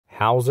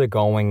How's it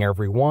going,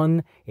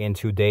 everyone? In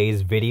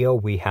today's video,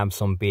 we have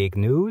some big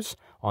news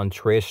on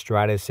Trish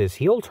Stratus'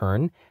 heel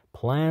turn,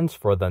 plans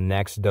for the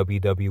next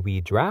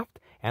WWE Draft,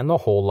 and a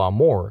whole lot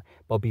more.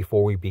 But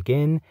before we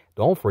begin,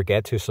 don't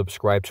forget to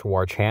subscribe to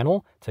our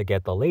channel to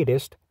get the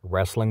latest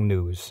wrestling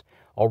news.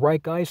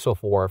 Alright guys, so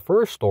for our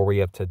first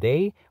story of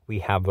today, we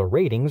have the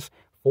ratings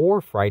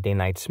for Friday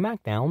Night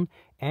SmackDown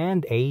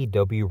and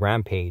AEW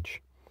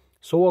Rampage.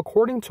 So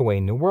according to a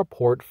new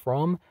report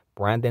from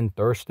Brandon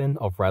Thurston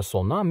of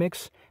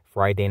WrestleNomics,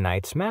 Friday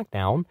Night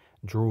SmackDown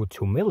drew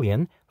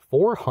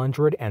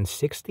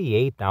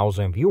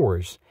 2,468,000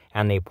 viewers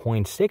and a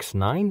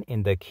 .69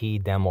 in the key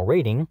demo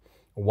rating,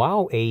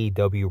 while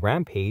AEW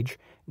Rampage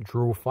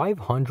drew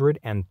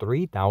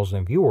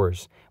 503,000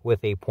 viewers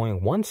with a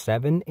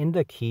 .17 in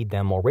the key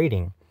demo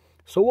rating.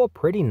 So a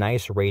pretty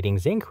nice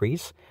ratings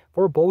increase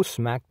for both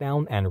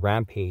SmackDown and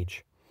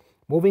Rampage.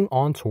 Moving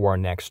on to our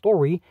next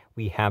story,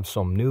 we have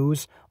some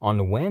news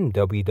on when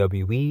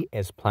WWE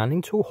is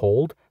planning to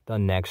hold the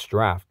next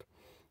draft.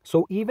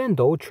 So even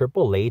though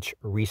Triple H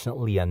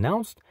recently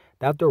announced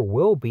that there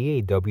will be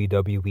a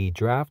WWE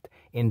Draft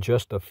in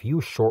just a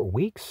few short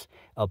weeks,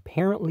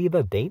 apparently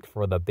the date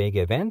for the big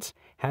event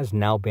has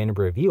now been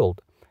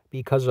revealed,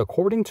 because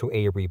according to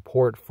a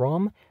report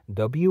from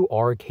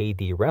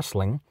WRKD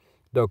Wrestling,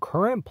 the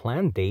current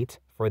planned date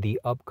for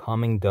the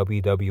upcoming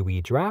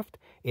WWE Draft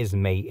is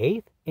May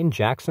 8th in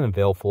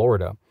Jacksonville,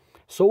 Florida.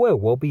 So it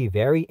will be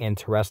very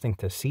interesting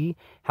to see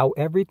how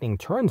everything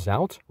turns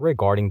out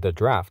regarding the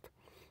draft.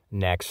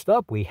 Next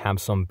up, we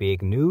have some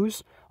big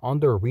news on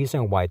the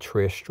reason why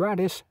Trish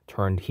Stratus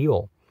turned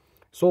heel.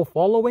 So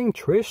following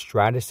Trish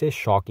Stratus'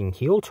 shocking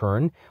heel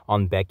turn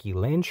on Becky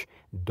Lynch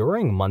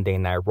during Monday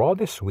Night Raw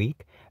this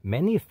week,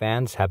 many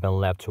fans have been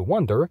left to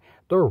wonder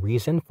the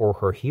reason for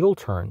her heel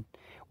turn.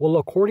 Well,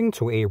 according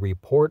to a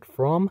report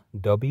from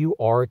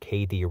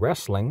WRKD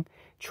Wrestling,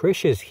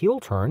 Trish's heel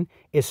turn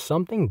is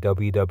something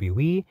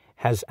WWE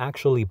has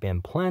actually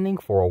been planning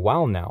for a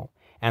while now,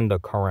 and the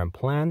current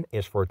plan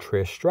is for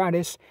Trish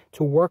Stratus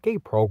to work a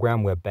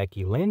program with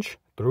Becky Lynch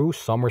through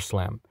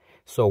SummerSlam.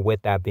 So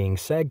with that being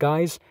said,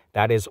 guys,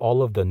 that is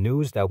all of the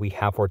news that we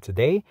have for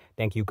today.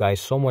 Thank you guys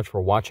so much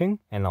for watching,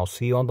 and I'll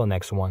see you on the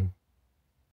next one.